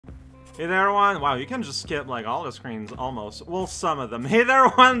Hey there, everyone. Wow, you can just skip like all the screens almost. Well, some of them. Hey there,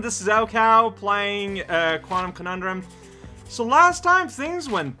 everyone. This is Cow playing Quantum Conundrum. So last time things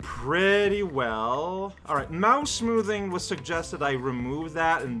went pretty well. Alright, mouse smoothing was suggested I remove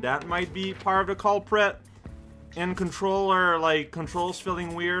that, and that might be part of the culprit. And controller, like, controls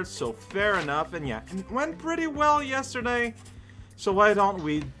feeling weird, so fair enough. And yeah, it went pretty well yesterday. So why don't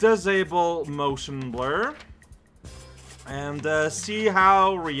we disable motion blur? And see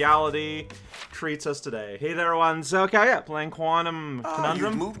how reality treats us today. Hey there, everyone. So, okay, yeah, playing Quantum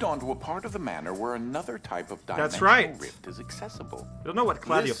Conundrum. You've moved on to a part of the manor where another type of dimensional rift is accessible. I don't know what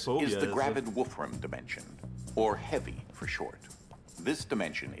cladiophobia is. This is the gravid Wolfram dimension, or heavy for short. This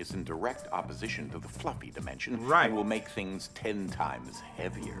dimension is in direct opposition to the fluffy dimension, right, and will make things 10 times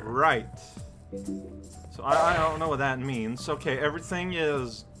heavier. Right. So I don't know what that means. Okay, everything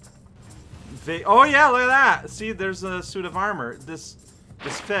is... Oh yeah, look at that! See, there's a suit of armor. This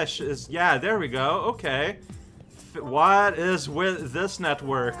fish is... Yeah, there we go. Okay. What is with this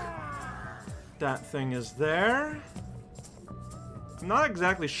network? That thing is there. I'm not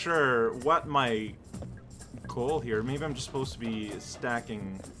exactly sure what my goal here. Maybe I'm just supposed to be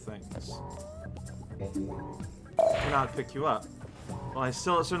stacking things. Cannot pick you up. Well, I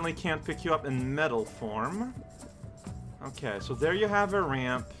certainly can't pick you up in metal form. Okay, so there you have a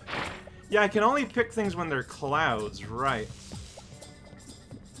ramp. Yeah, I can only pick things when they're clouds, right.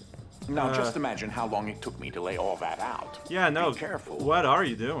 Now just imagine how long it took me to lay all that out. Yeah, no. Be careful. What are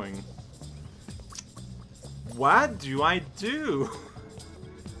you doing? What do I do?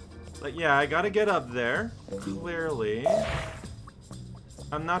 Like, yeah, I gotta get up there, clearly.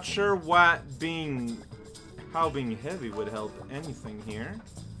 I'm not sure how being heavy would help anything here.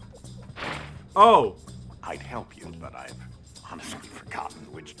 Oh! I'd help you, but I've honestly forgotten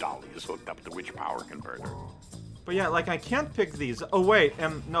which dolly is hooked up to which power converter. But yeah, like, I can't pick these. Oh, wait,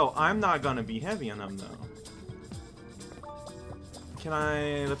 no, I'm not gonna be heavy on them, though. Can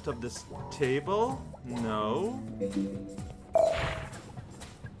I lift up this table? No.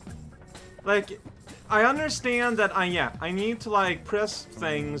 Like, I understand that I need to, like, press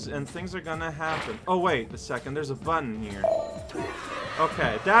things, and things are gonna happen. Oh, wait a second, there's a button here.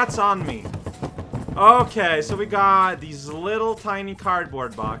 Okay, that's on me. Okay, so we got these little tiny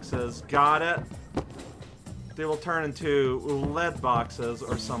cardboard boxes. Got it. They will turn into lead boxes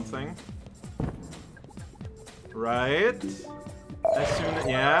or something. Right? As soon as...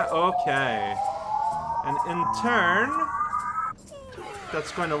 Yeah, okay. And in turn...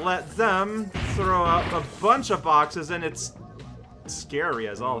 that's going to let them throw out a bunch of boxes, and it's scary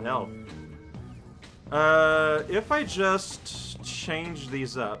as all hell. If I just change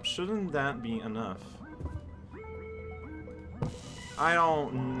these up, shouldn't that be enough? I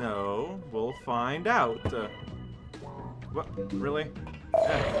don't know. We'll find out. What? Really?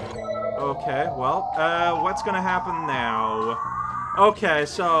 Okay, well, what's gonna happen now? Okay,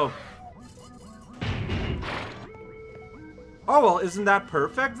 so... Oh, well, isn't that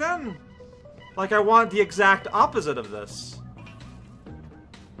perfect, then? Like, I want the exact opposite of this.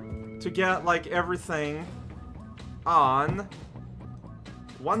 To get, like, everything on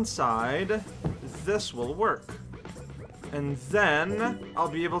one side, this will work. And then, I'll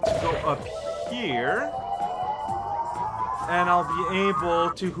be able to go up here, and I'll be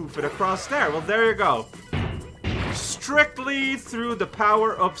able to hoof it across there. Well, there you go. Strictly through the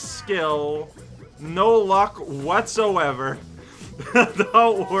power of skill, no luck whatsoever.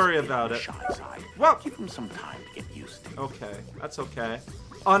 Don't worry about it. Shy side. Well, give him some time to get used to. Okay, that's okay.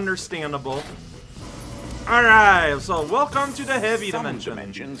 Understandable. Alright, so welcome to the heavy dimension. Some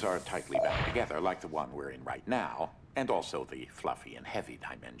dimensions are tightly bound together, like the one we're in right now, and also the fluffy and heavy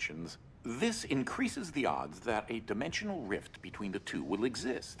dimensions. This increases the odds that a dimensional rift between the two will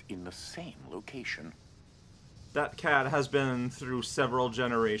exist in the same location. That cat has been through several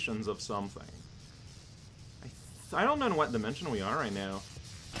generations of something. I don't know in what dimension we are right now.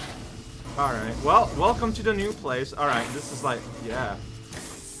 Alright, well, welcome to the new place. Alright, this is like, yeah.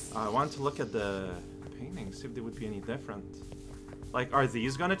 I want to look at the paintings, see if they would be any different. Like, are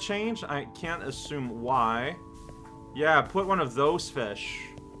these gonna change? I can't assume why. Yeah, put one of those fish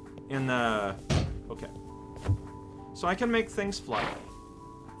in the... Okay. So I can make things fly.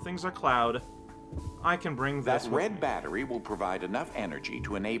 Things are cloud. I can bring this That red battery will provide enough energy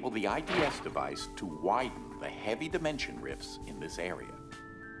to enable the IDS device to widen the heavy dimension rifts in this area.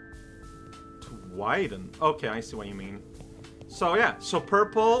 To widen? Okay, I see what you mean. So yeah, so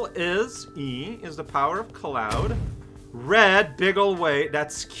purple is E, is the power of cloud. Red, big ol' weight,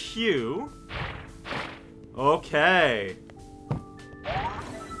 that's Q. Okay.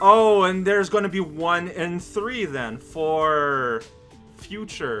 Oh, and there's going to be 1 and 3 then for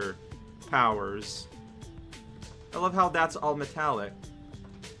future powers. I love how that's all metallic.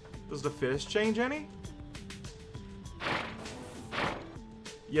 Does the fish change any?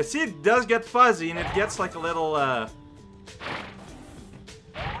 You see, it does get fuzzy, and it gets like a little,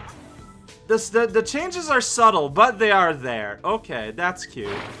 The changes are subtle, but they are there. Okay, that's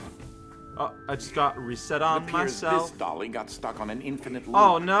cute. Oh, I just got reset on myself. This dolly got stuck on an infinite loop.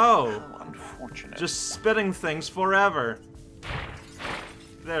 Oh no! How unfortunate. Just spitting things forever.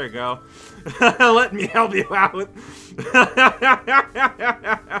 There you go. Let me help you out.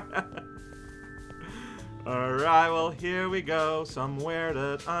 Alright, well here we go. Somewhere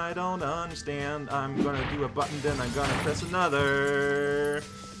that I don't understand. I'm gonna do a button, then I'm gonna press another.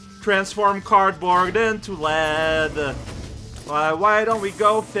 Transform cardboard into lead. Why don't we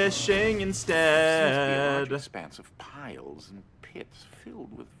go fishing instead? Seems to be a large expanse of piles and pits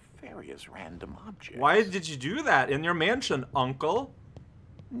filled with various random objects. Why did you do that in your mansion, Uncle?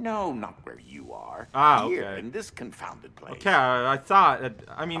 No, not where you are. Ah, Here, okay. in this confounded place. Okay, I thought.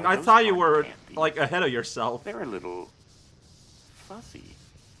 I mean, I thought you were like ahead of yourself. They're a little fuzzy.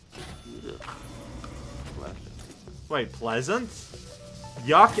 Ugh. Pleasant. Wait, pleasant?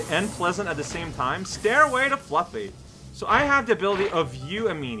 Yuck and pleasant at the same time? Stairway to Fluffy. So I have the ability of view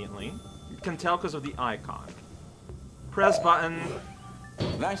immediately. You can tell because of the icon. Press button.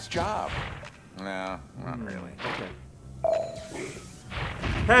 Nice job. No, not really. Okay.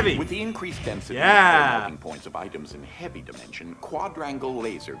 Heavy. With the increased density and melting points of items in heavy dimension, quadrangle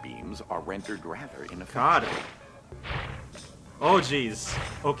laser beams are rendered rather ineffective. Got it. Oh, jeez.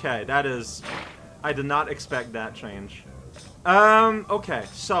 Okay, that is... I did not expect that change. Okay,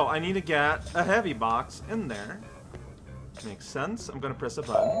 so I need to get a heavy box in there. Makes sense. I'm gonna press a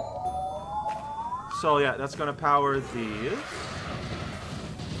button. So yeah, that's gonna power these.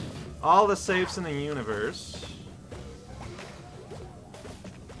 All the safes in the universe.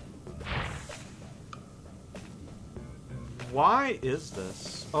 Why is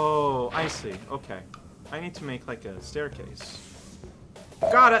this? Oh, I see. Okay. I need to make like a staircase.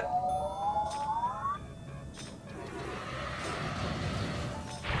 Got it!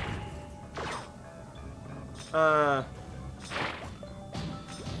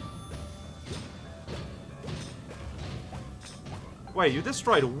 Wait, you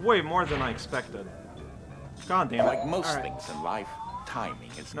destroyed way more than I expected. God damn it. Like most things in life,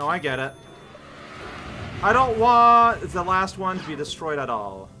 timing is No, I get it. I don't want the last one to be destroyed at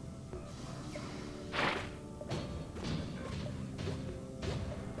all.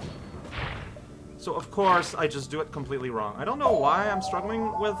 So, of course, I just do it completely wrong. I don't know why I'm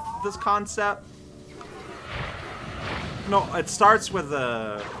struggling with this concept. No, it starts with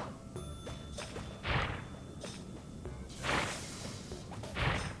the...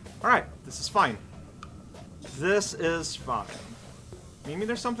 Alright, this is fine. This is fine. Maybe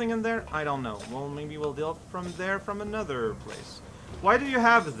there's something in there? I don't know. Well, maybe we'll deal from there from another place. Why do you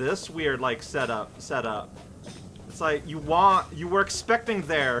have this weird, like, setup? It's like, you were expecting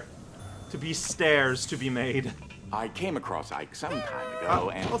there to be stairs to be made. I came across Ike some time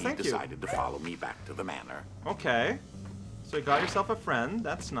ago, and he you. decided to follow me back to the manor. Okay. So you got yourself a friend.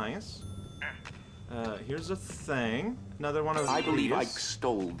 That's nice. Here's a thing. Another one of these. I believe Ike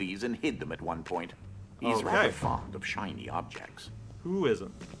stole these and hid them at one point. He's rather fond of shiny objects. Who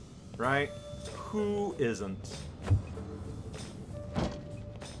isn't? Right? Who isn't?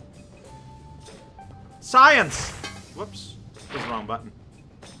 Science! Whoops. That was the wrong button.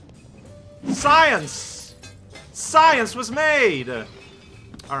 Science! Science was made!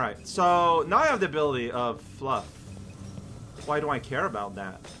 Alright, so now I have the ability of fluff. Why do I care about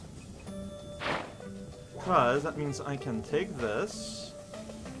that? Because that means I can take this,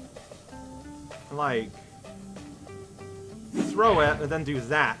 like, throw it, and then do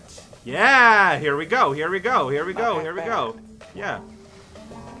that. Yeah! Here we go, here we go, here we go, here we go. Yeah.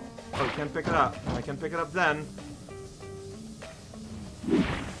 Oh, you can't pick it up. I can pick it up then.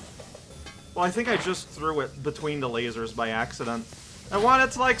 Well, I think I just threw it between the lasers by accident. I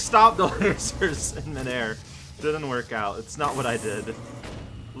wanted to, like, stop the lasers in midair. Didn't work out. It's not what I did.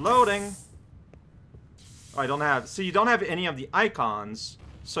 Loading. Oh, I don't have... So you don't have any of the icons,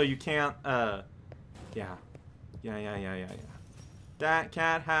 so you can't, Yeah. Yeah. That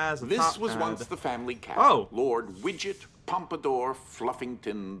cat has a This top was pad. once the family cat. Oh. Lord Widget Pompadour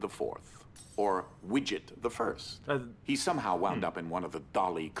Fluffington IV. Or Widget the First. He somehow wound up in one of the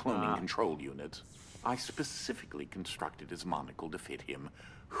dolly cloning control units. I specifically constructed his monocle to fit him.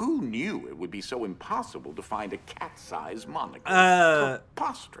 Who knew it would be so impossible to find a cat-sized monocle?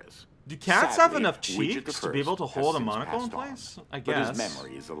 Preposterous. Do cats Sadly, have enough Widget cheeks the to be able to First has hold a since monocle in passed on, place? I guess. But his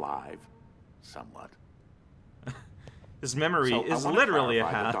memory is alive. Somewhat. His memory So is I wanna literally a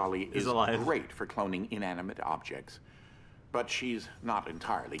clarify that hat. Dolly Is is alive. great for cloning inanimate objects, but she's not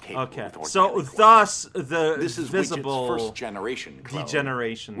entirely capable Okay, with so organic thus the This is visible Widget's first generation clone.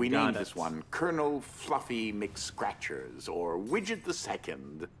 degeneration. We Got named it. this one Colonel Fluffy McScratchers, or Widget the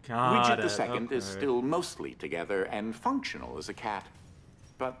Second. Got Widget the it, Second is okay. still mostly together and functional as a cat,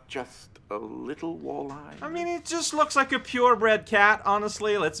 but just a little wall-eyed. I mean, it just looks like a purebred cat,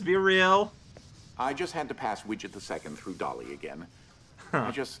 honestly. Let's be real. I just had to pass Widget the Second through Dolly again. I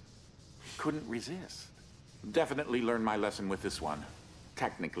just couldn't resist. Definitely learned my lesson with this one.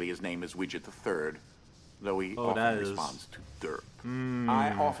 Technically, his name is Widget the Third, though he that often is- responds to dirt.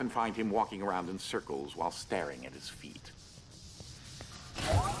 I often find him walking around in circles while staring at his feet.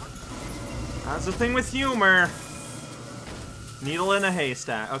 That's the thing with humor. Needle in a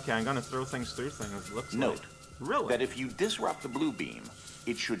haystack. Okay, I'm gonna throw things through things. Looks Note like. Really? that if you disrupt the blue beam,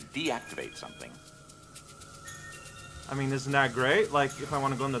 it should deactivate something. I mean, isn't that great? Like, if I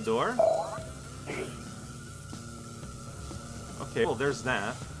want to go in the door? Okay, well, there's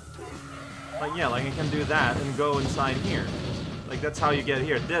that. Like, yeah, like I can do that and go inside here. Like, that's how you get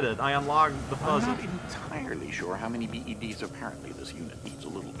here. Did it. I unlocked the I'm puzzle. not entirely sure how many BEDs. Apparently, this unit needs a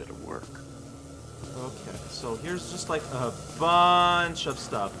little bit of work. Okay, so here's just like a bunch of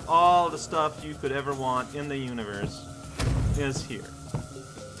stuff. All the stuff you could ever want in the universe is here.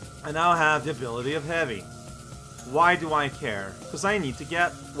 I now have the ability of heavy. Why do I care? Because I need to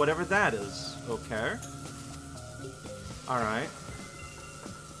get whatever that is. Okay. Alright.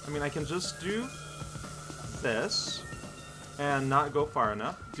 I mean, I can just do this and not go far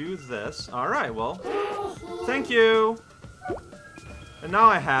enough. Do this. Alright, well, thank you. And now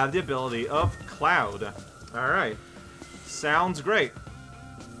I have the ability of Cloud. Alright. Sounds great.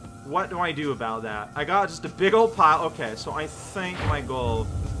 What do I do about that? I got just a big old pile. Okay, so I think my goal...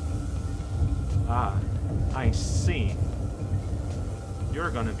 Ah, I see. You're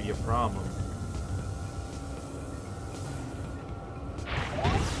gonna be a problem.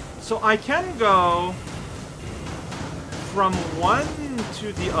 So I can go from one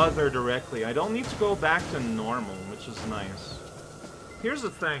to the other directly. I don't need to go back to normal, which is nice. Here's the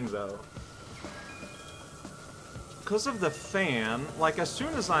thing, though. Because of the fan, like, as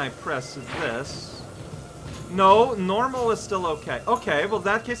soon as I press this... No, normal is still okay. Okay, well, in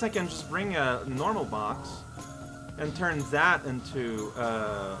that case, I can just bring a normal box and turn that into,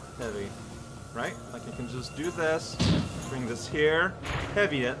 heavy. Right? Like, I can just do this, bring this here,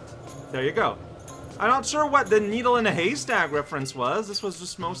 heavy it. There you go. I'm not sure what the needle in a haystack reference was. This was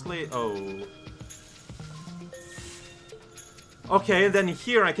just mostly... Oh... Okay, then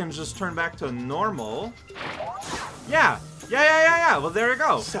here I can just turn back to normal. Yeah! Yeah! Well, there you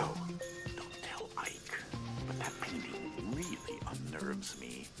go. So, don't tell Ike, but that painting really unnerves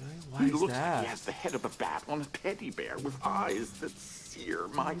me. Why is looks that? like he has the head of a bat on a teddy bear with eyes that sear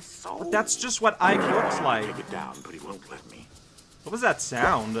my soul. But that's just what Ike looks like. Take it down, but he won't let me. What was that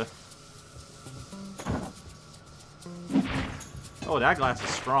sound? Oh, that glass is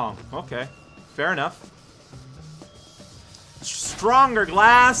strong. Okay, fair enough. Stronger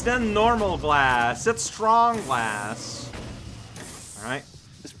glass than normal glass. It's strong glass. Alright.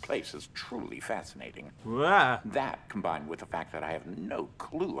 This place is truly fascinating. Wah. That, combined with the fact that I have no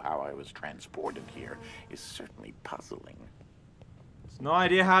clue how I was transported here, is certainly puzzling. No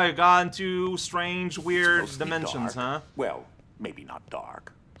idea how you got into strange, weird Supposed to be dimensions, huh? dark. Well, maybe not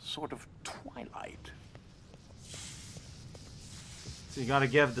dark. Sort of twilight. So you gotta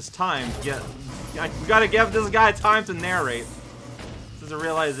give this time to get... You gotta give this guy time to narrate. Doesn't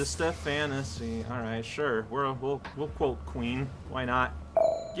realize this stuff fantasy. Alright, sure. We'll quote Queen. Why not?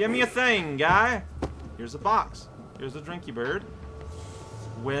 Give me a thing, guy! Here's a box. Here's a drinky bird.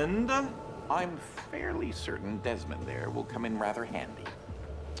 Wind. I'm fairly certain Desmond there will come in rather handy.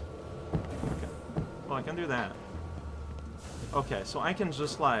 Okay. Well, I can do that. Okay, so I can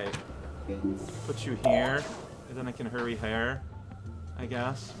just, like, put you here, and then I can hurry here, I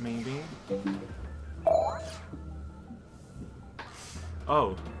guess, maybe.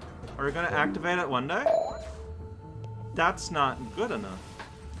 Oh, are we gonna activate it one day? That's not good enough.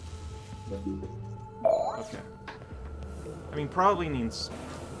 Okay. I mean, probably needs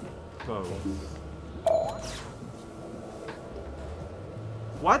both.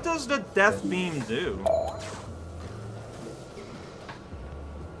 What does the death beam do?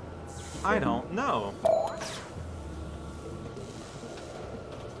 I don't know.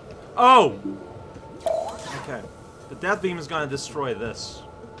 Oh! Okay. The death beam is gonna destroy this.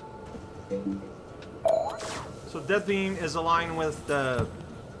 So death beam is aligned with the...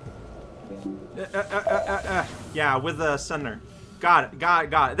 yeah, with the sender. Got it.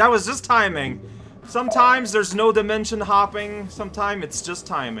 That was just timing. Sometimes there's no dimension hopping, sometimes it's just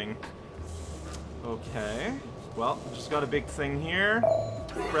timing. Okay. Well, just got a big thing here.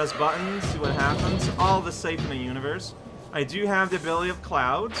 Press buttons, see what happens. All the safe in the universe. I do have the ability of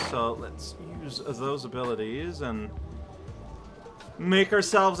clouds, so let's use those abilities and make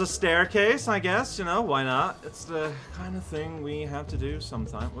ourselves a staircase, I guess, you know, why not? It's the kind of thing we have to do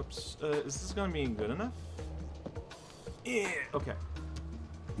sometime. Whoops. Is this gonna be good enough? Yeah. Okay.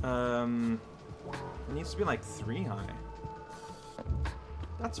 It needs to be like 3 high.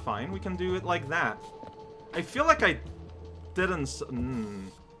 That's fine. We can do it like that. I feel like I didn't...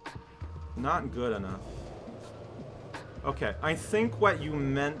 not good enough. Okay, I think what you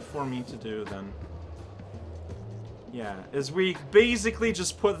meant for me to do then... yeah, is we basically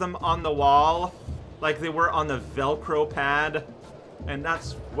just put them on the wall like they were on the Velcro pad. And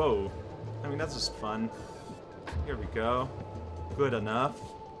that's... whoa. I mean, that's just fun. Here we go. Good enough.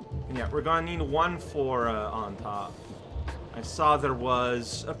 And yeah, we're gonna need 1 for on top. I saw there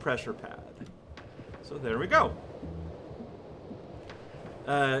was a pressure pad. So there we go.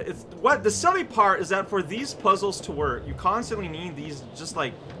 The silly part is that for these puzzles to work, you constantly need these just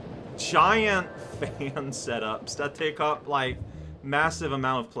like giant fan setups that take up like massive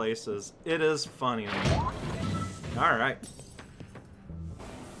amount of places. It is funny. Alright.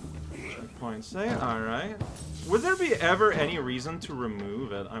 Checkpoint say, alright. Would there be ever any reason to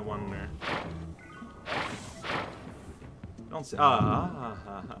remove it, I wonder? Don't see.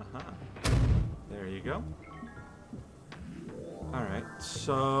 There you go. Alright,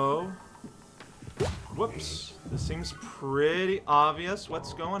 so... whoops. This seems pretty obvious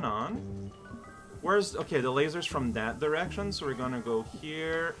what's going on. Where's... okay, the laser's from that direction, so we're gonna go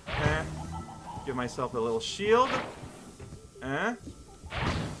here. Give myself a little shield. There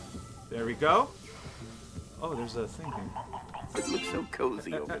we go. Oh, there's a thing here. It looks so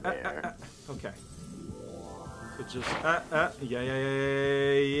cozy over there. Okay. So just,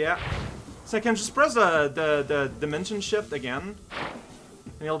 yeah. So I can just press the dimension shift again,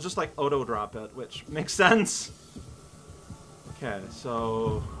 and it'll just like auto drop it, which makes sense. Okay,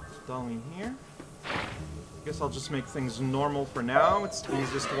 so installing here. I guess I'll just make things normal for now. It's the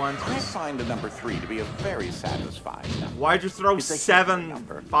easiest one. I find the number 3 to be a very satisfying number. Why'd you throw 5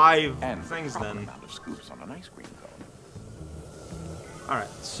 things then? Amount of scoops on an ice cream cone. All right,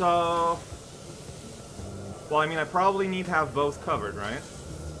 so. Well, I mean, I probably need to have both covered, right?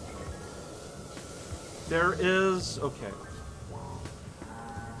 There is... okay.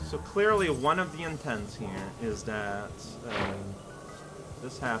 So clearly one of the intents here is that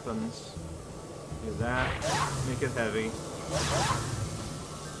this happens. Do that. Make it heavy.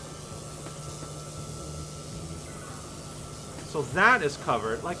 So that is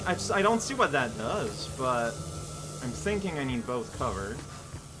covered. Like, I don't see what that does, but I'm thinking I need both covered.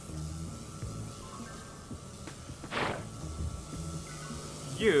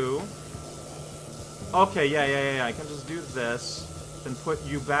 You... okay, yeah. I can just do this, then put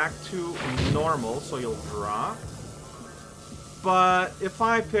you back to normal, so you'll drop. But if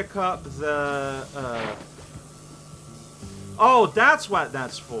I pick up the... oh, that's what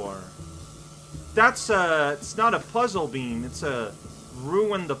that's for. That's it's not a puzzle beam, it's a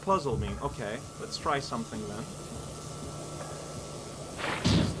ruin the puzzle beam. Okay, let's try something then.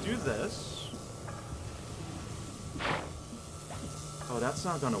 Let's do this. Oh, that's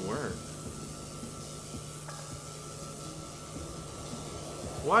not gonna work.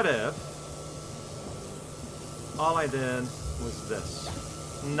 What if all I did was this?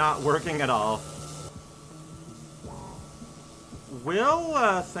 Not working at all. Will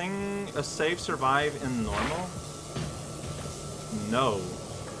a save survive in normal? No.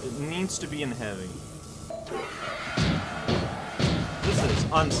 It needs to be in heavy. This is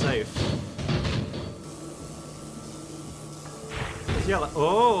unsafe. Yeah, like,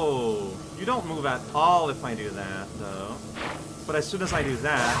 oh! You don't move at all if I do that, though. But as soon as I do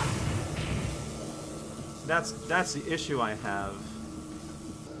that, that's the issue I have.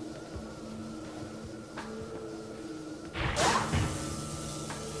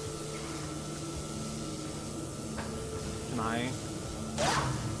 Can I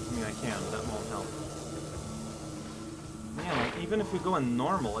mean, I can, but that won't help. Yeah, like, even if we go in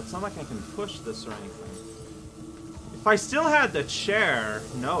normal, it's not like I can push this or anything. If I still had the chair,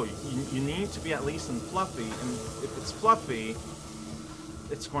 no, you need to be at least in fluffy, and if it's fluffy,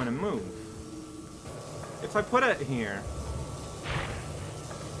 it's going to move. If I put it here,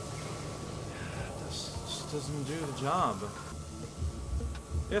 this just doesn't do the job.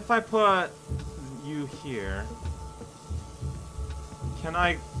 If I put you here, can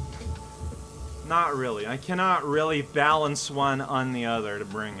I... not really. I cannot really balance one on the other to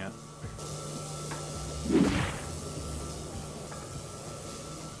bring it.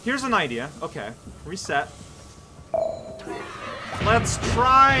 Here's an idea. Okay. Reset. Let's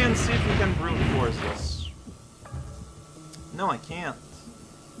try and see if we can brute force this. No, I can't.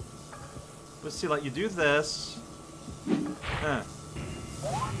 Let's see, like, you do this.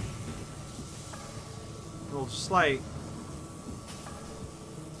 It'll just, like...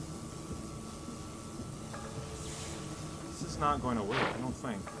 This is not going to work, I don't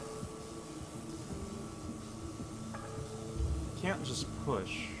think. Can't just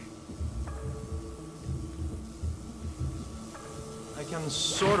push. I can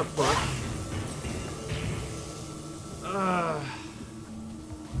sort of push.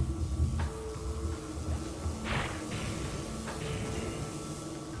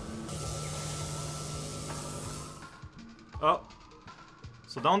 Oh.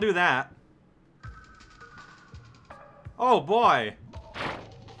 So don't do that. Oh boy.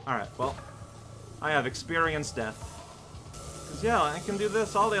 Alright, well. I have experienced death. Cause yeah, I can do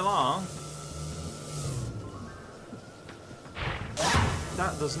this all day long.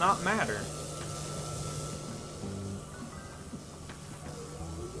 That does not matter.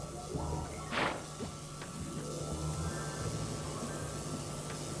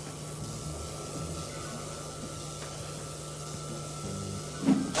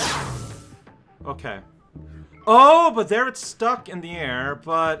 Okay. Oh, but there it's stuck in the air,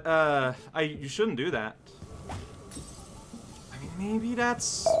 but you shouldn't do that. I mean, maybe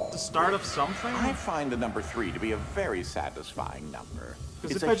that's the start of something? I find the number 3 to be a very satisfying number.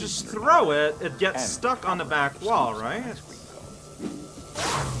 Because if I just throw it, it gets stuck on the back wall, right?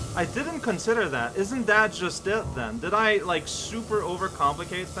 I didn't consider that. Isn't that just it then? Did I, like, super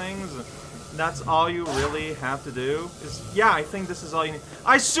overcomplicate things? That's all you really have to do? Yeah, I think this is all you need.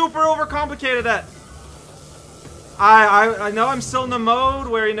 I super overcomplicated that! I know I'm still in the mode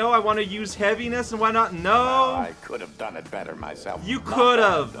where, you know, I want to use heaviness and whatnot. No! I could have done it better myself. You could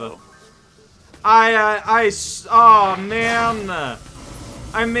have! Oh, man!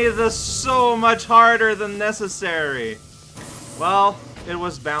 I made this so much harder than necessary. Well, it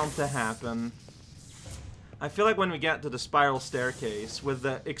was bound to happen. I feel like when we get to the spiral staircase with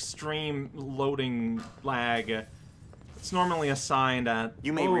the extreme loading lag, it's normally a sign that...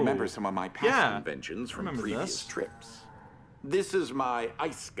 You may remember some of my past inventions from previous trips. This is my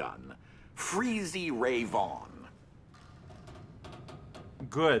ice gun, Freezy Ray Vaughn.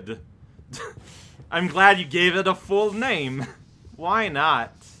 Good. I'm glad you gave it a full name. Why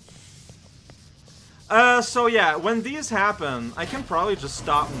not? So yeah, when these happen, I can probably just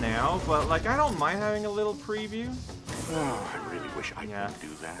stop now, but like, I don't mind having a little preview. Oh, I really wish I could do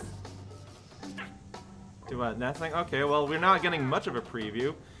that. Do what, nothing? Okay, well, we're not getting much of a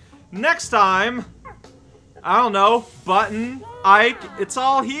preview. Next time, I don't know, Button, Ike, it's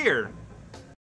all here.